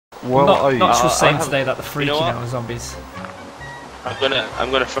Well, not just saying have, today that the freaky You know what? now zombies. I'm gonna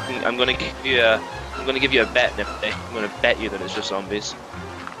give you a bet, Nifty. I'm gonna bet you that it's just zombies.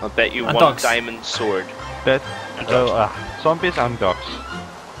 I'll bet you And one dogs. diamond sword. bet And dogs. zombies and dogs.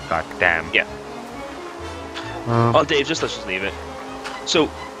 God damn. Yeah. Oh, Dave, let's just leave it. So,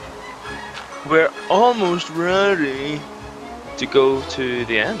 we're almost ready to go to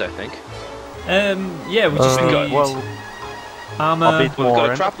the end, I think. Yeah, we just got- need well, a armor, bit We've more got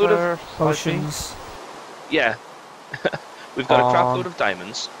a crap load of ender pearls, I think. potions. Yeah. We've got a crap Um, load of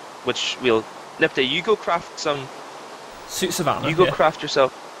diamonds, which we'll... Nifty, you go craft some... Suits of armor. You go yeah. craft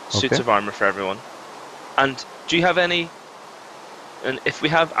yourself suits Okay. of armor for everyone. And do you have any... And if we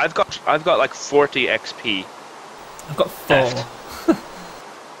have... I've got like 40 XP. I've got 4. Left.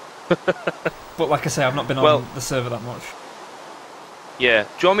 But like I say, I've not been Well- on the server that much. Yeah. Do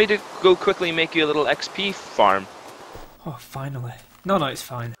you want me to go quickly make you a little XP farm? Oh, finally. No, it's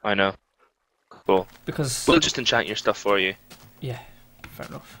fine. I know. Cool. Because, We'll just enchant your stuff for you. yeah, fair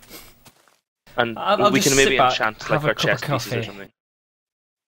enough. And I'll we just can maybe sit back, enchant have like a our cup of chest pieces or coffee. something.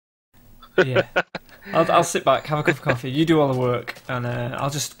 Yeah. I'll sit back, have a cup of coffee, you do all the work, and I'll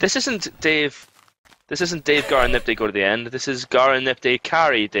just... This isn't Dave, Gar, and Nifty go to the end. This is Gar and Nifty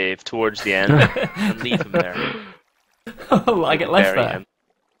carry Dave towards the end and leave him there. I get left Bury there. him.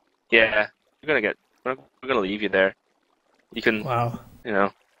 Yeah, we're gonna leave you there. You can, Wow. you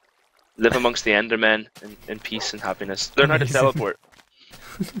know, live amongst the Endermen in peace and happiness. Learn how to Amazing. teleport.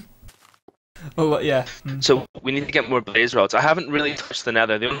 Well, yeah. Mm. So we need to get more blaze rods. I haven't really touched the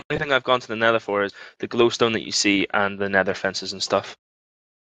nether. The only thing I've gone to the nether for is the glowstone that you see and the nether fences and stuff.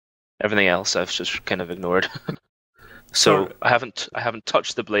 Everything else I've just kind of ignored. So Sorry. I haven't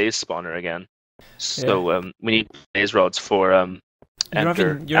touched the blaze spawner again. So we need blaze rods for You're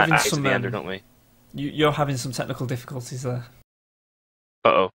having Eyes of some... the Ender, don't we? You're having some technical difficulties there.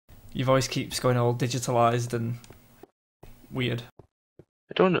 Uh-oh. Your voice keeps going all digitalized and weird.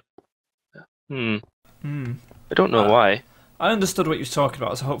 I don't know. Hmm. I don't know why. I understood what you were talking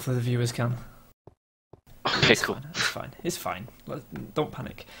about, so hopefully the viewers can. Okay, It's cool. fine, it's fine. It's fine. Don't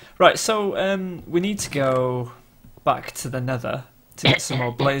panic. Right, so we need to go back to the Nether to get some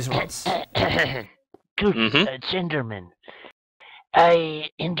more blaze rods. Good, Mhm. Enderman. I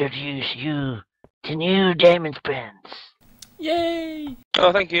introduce you to new diamond pants. Yay!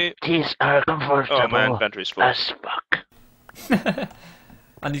 Oh, thank you. These are comfortable Oh, my inventory's full. as fuck.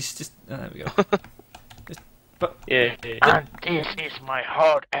 And he's just there we go. Yeah. And this is my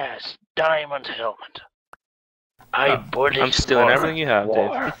hard-ass diamond helmet. I Oh, bought it I'm stealing for everything you have, war.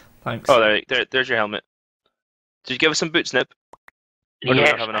 Dave. Thanks. Oh, there's your helmet. Did you give us some boots, Nip? Or do we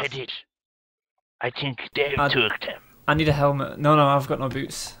Yes, not have enough? I did. I think Dave I- took them. I need a helmet. No, I've got no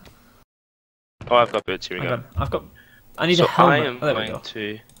boots. Oh, I've got boots. Here we Hang go. on. I need So a helmet. I am Oh, there we going go.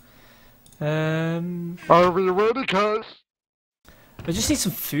 to. Are we ready, guys? I just need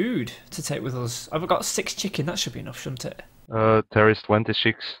some food to take with us. I've got 6 chicken. That should be enough, shouldn't it? There is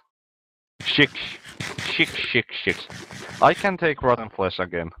 26. Chick. I can take rotten flesh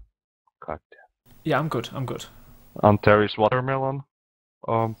again. God Yeah, I'm good. damn. And there is watermelon.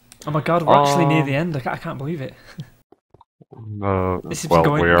 Oh my god, we're actually near Um, the end. I can't believe it. This has well,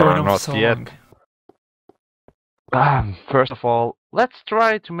 been we going are on not for so yet. long. First of all, let's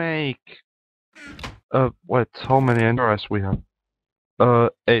try to make. Wait, how many ender eyes we have?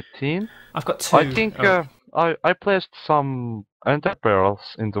 18. I've got 2. I think I placed some ender pearls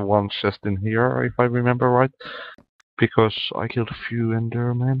in the one chest in here, if I remember right, because I killed a few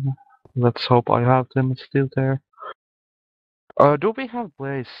endermen. Let's hope I have them still there. Do we have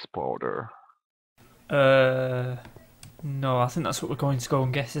blaze powder? No, I think that's what we're going to go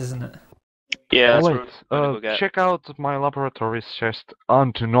and guess, isn't it? Yeah, that's Wait, what we're gonna go get. check out my laboratory's chest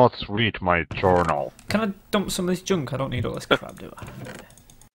and do not read my journal. Can I dump some of this junk? I don't need all this crap, do I?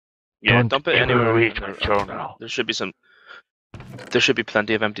 Yeah, Don't dump it ever anywhere. read my journal. There should be some. There should be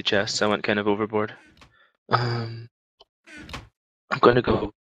plenty of empty chests. I went kind of overboard. I'm going to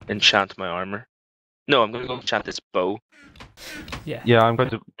go enchant my armor. No, I'm going to go enchant this bow. Yeah. Yeah, I'm going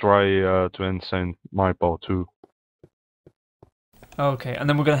to try to enchant my bow too. Okay, and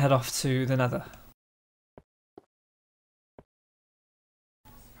then we're going to head off to the Nether.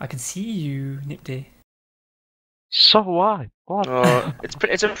 I can see you, Nipdy. So why? What?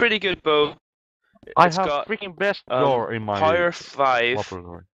 It's a pretty good bow. I It's have got freaking best door in my Power 5,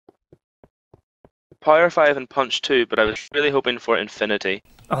 laboratory. Power 5 and Punch 2, but I was really hoping for Infinity.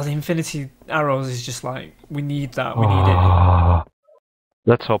 Oh, the Infinity Arrows is just like, we need that, we need it. Ah,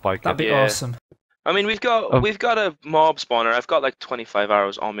 let's hope I That'd get. be Yeah. awesome. I mean, we've got Um, a mob spawner. I've got like 25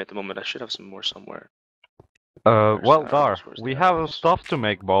 arrows on me at the moment. I should have some more somewhere. Well, the Dar, arrows? Where's we the have arrows? stuff to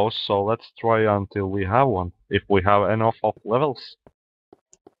make bows, so let's try until we have one. If we have enough of levels.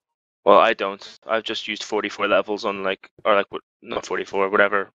 Well, I don't. I've just used 44 levels on what? Not 44,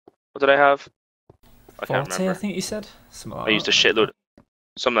 whatever. What did I have? I can't 40, I remember. think you said. Something like I used a that. shitload,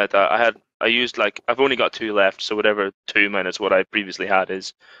 something like that. I've only got 2 left, so whatever 2 minus what I previously had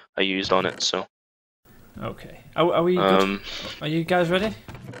is, I used on it. So, Okay. Are we good? Are you guys ready?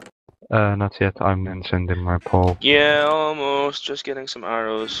 Not yet. I'm enchanting my pole. yeah, almost. Just getting some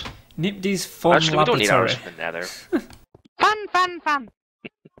arrows. Nipdy's fun Actually, we don't need laboratory. arrows for the Nether. Fun, fun, fun.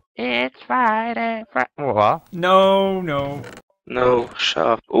 It's Friday. What? No, no. No, shut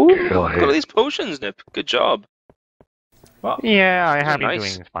up. Ooh, look at all these potions, Nip. Good job. What? Yeah, I These are have been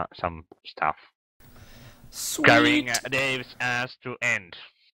nice. doing some stuff. Sweet. Carrying Dave's ass to end.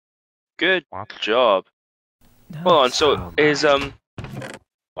 Good What? job. Nice. Hold on. So is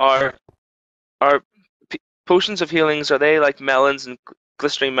our potions of healings, are they like melons and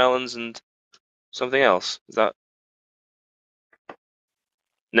glistering melons and something else? Is that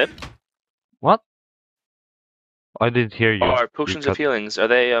Nip? What? I didn't hear you. Our You potions of cut- healings, are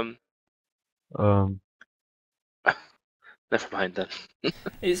they never mind then.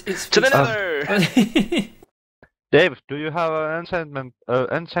 It's To the it's- Nether! Dave, do you have an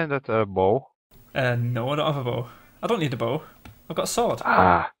enchanted bow? No, I don't have a bow. I don't need a bow. I've got a sword.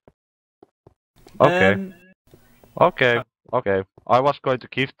 Ah. Okay. Um, Okay. Okay. I was going to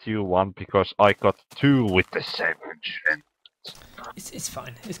give you one because I got 2 with the same enchant. it's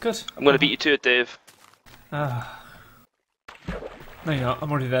fine. It's good. I'm gonna beat you to it, Dave. Ah. No, you're not.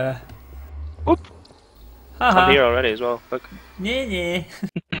 I'm already there. Oop. Haha. I'm here already as well. Look. Yeah, yeah.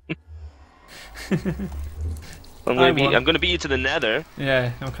 I'm I gonna won. beat you to the Nether.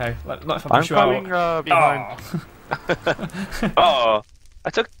 Yeah. Okay. Not if I I'm push you coming out. behind. Oh.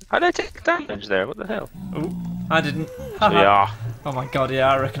 Oh, how did I take damage there? What the hell? Ooh, I didn't. So, Haha. yeah. Oh my god,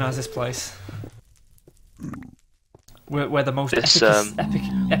 yeah, I recognise this place. Where the most This,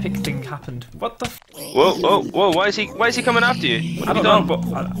 epic thing happened. What the? Whoa, whoa, whoa! Why is he coming after you? What I have don't you know,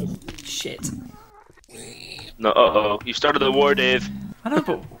 done? but shit. No, uh-oh. You started the war, Dave. I know,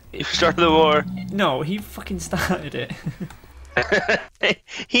 but You started the war. no, he fucking started it.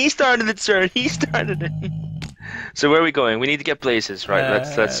 He started it, sir. He started it. So where are we going? We need to get blazes, right?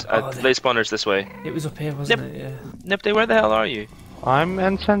 Let's blaze spawners this way. It was up here, wasn't it? Yeah. Nipday, where the hell are you? I'm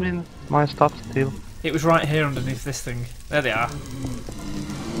enchanting my stuff still. It was right here underneath this thing. There they are.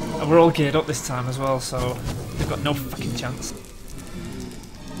 And we're all geared up this time as well, so they've got no fucking chance.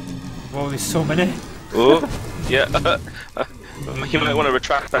 Whoa, there's so many. Oh, yeah. You might want to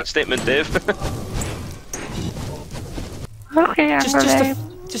retract that statement, Dave. Okay, Uncle Dave.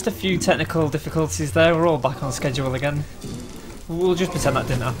 Just a few technical difficulties there. We're all back on schedule again. We'll just pretend that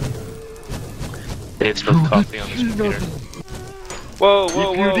didn't happen. Dave spilled coffee on his computer. Whoa,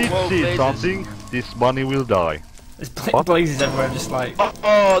 whoa, if whoa, you did whoa, see blazes. something, this bunny will die. There's What? blazes everywhere, just like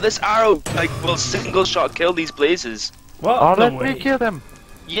Oh, this arrow, will single shot kill these blazes. what? Oh, No let way. me kill them.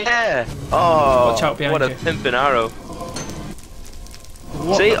 Yeah. Oh, Watch out behind what a you. pimpin' arrow.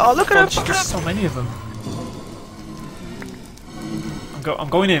 What See? the Oh, look at fudge? her. There's so many of them. I'm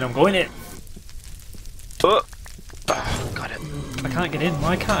going in. I'm going in. Oh. Oh, got it. I can't get in.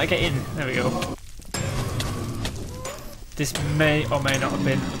 Why can't I get in? There we go. This may or may not have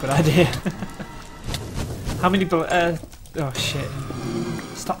been a good idea. How many? Oh shit!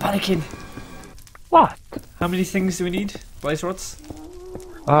 Stop panicking. What? How many things do we need? Blaze rods.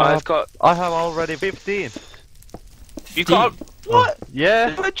 I've got. I have already 15. You got. What?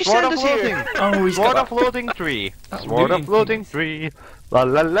 Yeah. Why'd you Sword send of us here? looting. Oh, he's Sword got. of looting 3. That Sword looting of looting 3. La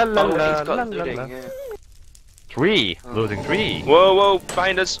la la la Oh, la he's la got la looting. la. Yeah. 3. Looting 3. Whoa, whoa!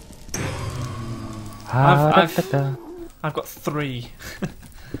 Behind us. I've got 3.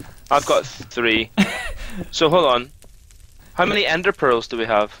 I've got 3. So hold on. How many ender pearls do we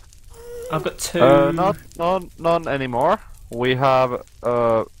have? I've got 2. None anymore. We have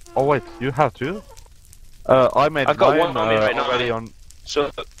oh wait, you have 2? I made I've got mine one on me right now. already on.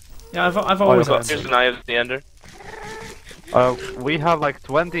 So Yeah, I've always Oh, got here's 2. an eye of the ender. We have like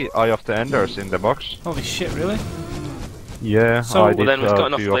 20 Eye of the Enders in the box. Holy shit! Really? Yeah, So- I Well, did Well, then we've got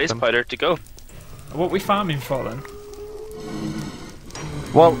enough few of blaze them. powder to go. What are we farming for then?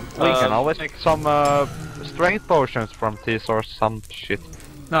 Well, we can Um, always make some strength potions from this or some shit.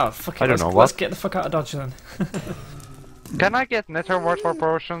 No, fuck it. I don't let's, know, let's what? get the fuck out of Dodge then. Can I get nether wart for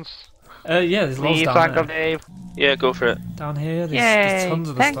potions? Yeah, there's loads Please, down Uncle there. Dave. Yeah, go for it. Down here, there's Yay! tons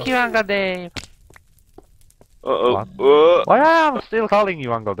of the Thank stuff. you, Uncle Dave. Uh-oh. What? Oh. Why am I still calling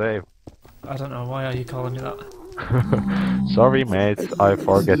you Uncle Dave? I don't know, why are you calling me that? Sorry, mate. I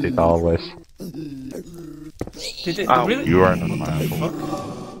forget it always. Did it Ow. really? You are not What my the uncle.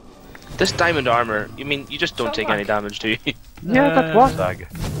 fuck? This diamond armor, you mean you just don't Is that take any lag? damage, do you? Yeah, that was lag.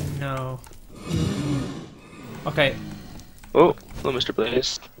 No. Okay, Oh, hello, Mr.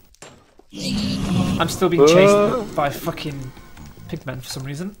 Blaze. I'm still being chased by fucking pigmen for some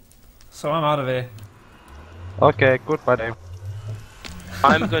reason. So I'm out of here. Okay, goodbye, Dave.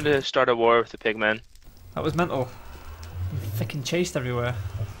 I'm going to start a war with the pigmen. That was mental. I'm fucking chased everywhere.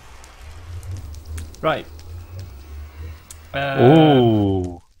 Right. Ooh.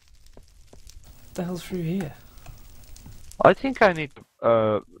 What the hell's through here? I think I need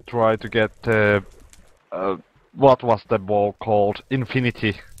to try to get what was the ball called?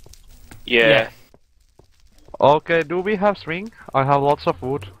 Infinity. Yeah. Okay, do we have string? I have lots of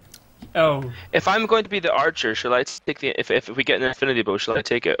wood. Oh, If I'm going to be the archer, shall I take the if we get an infinity bow, shall I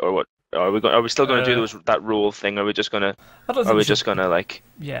take it or what? Are we still going to do that rule thing? Or are we just gonna I don't think are we should, just gonna like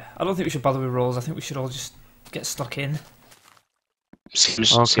Yeah, I don't think we should bother with rolls. I think we should all just get stuck in.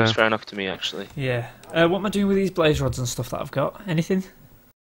 seems Okay. fair enough to me actually. Yeah. What am I doing with these blaze rods and stuff that I've got? Anything?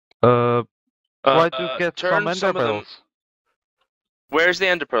 Try to get turn some ender some of them. pearls. Where's the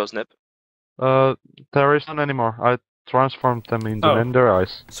ender pearls, Nip? There isn't anymore. I transformed them into Oh. ender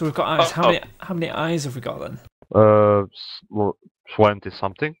eyes. So we've got eyes. Oh, How many eyes have we got then? 20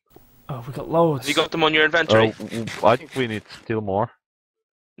 something. Oh, we've got loads. Have you got them on your inventory? I think we need still more.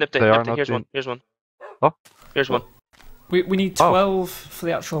 Nip, they are Nip, not here's in- one. Here's one. Oh. Here's one. We need Oh. 12 for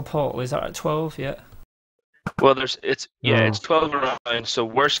the actual portal. Is that right? 12? Yeah. Well, it's No. 12 around. So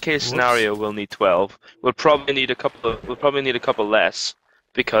worst case Whoops. scenario, we'll need 12. We'll probably need a couple less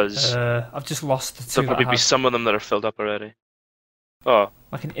because I've just lost the two there'll that probably I be have. some of them that are filled up already. Oh,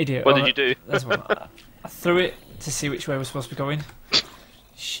 Like an idiot. what Oh, did you do? There's one. I threw it to see which way we're supposed to be going.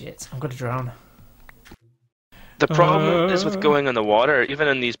 Shit, I'm gonna drown. The problem is with going on the water, even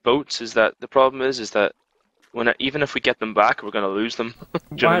in these boats, is that the problem is that even if we get them back, we're gonna lose them. Do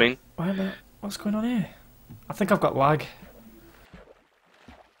you know what I mean? Why am I? What's going on here? I think I've got lag.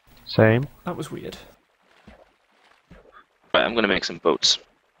 Same. That was weird. Right, I'm gonna make some boats.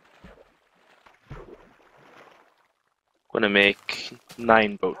 Gonna make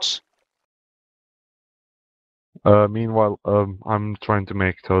 9 boats. Meanwhile, I'm trying to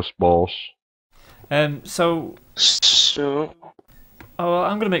make those balls. So, So well,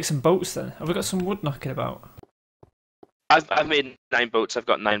 I'm gonna make some boats then. Have we got some wood knocking about? I've made 9 boats. I've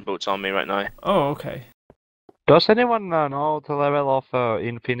got 9 boats on me right now. Oh, okay. Does anyone know the level of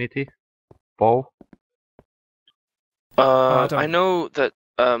Infinity bow? I don't- I know that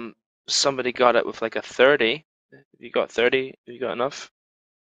somebody got it with like a 30. Have you got 30? Have you got enough?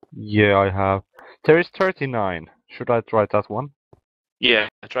 Yeah, I have. There is 39. Should I try that one? Yeah,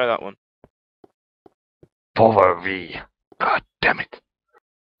 try that one. Power V. God damn it.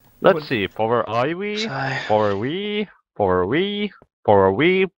 Let's What- see. Power IV, Sigh. Power V, Power V, Power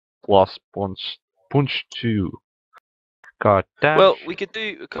V, plus punch 2. God damn. Well, we could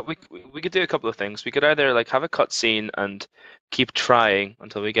do we could do a couple of things. We could either like have a cutscene and keep trying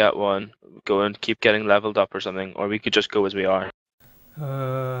until we get one, go and keep getting leveled up or something, or we could just go as we are.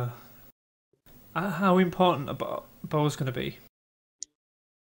 How important a bow's gonna be?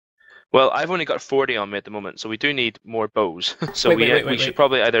 Well, I've only got 40 on me at the moment, so we do need more bows. So Wait, we should wait.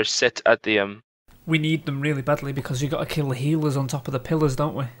 probably either sit at the We need them really badly because you got to kill the healers on top of the pillars,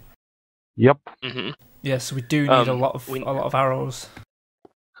 don't we? Yep. mhm. Yeah, so we do need a lot we- of arrows.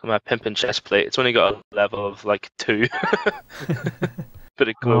 My pimpin' chest plate. It's only got a level of like 2, but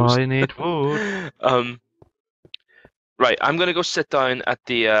it glows. I need wood. Right, I'm gonna go sit down at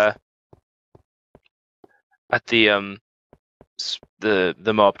the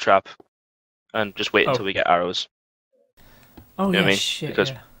mob trap and just wait until we get arrows Oh You know yeah, what I mean? shit. Because-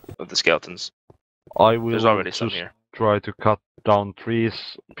 Yeah. of the skeletons. I will There's already some just here. try to cut down trees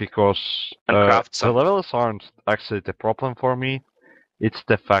because And craft the some. levels aren't actually the problem for me. It's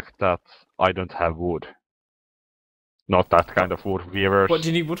the fact that I don't have wood. Not that kind of wood. Weavers What do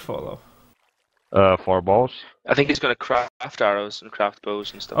you need wood for though? for bows. I think he's gonna craft arrows and craft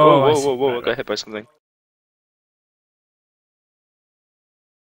bows and stuff. Oh, I whoa, see. whoa, whoa! I Right, got hit by something.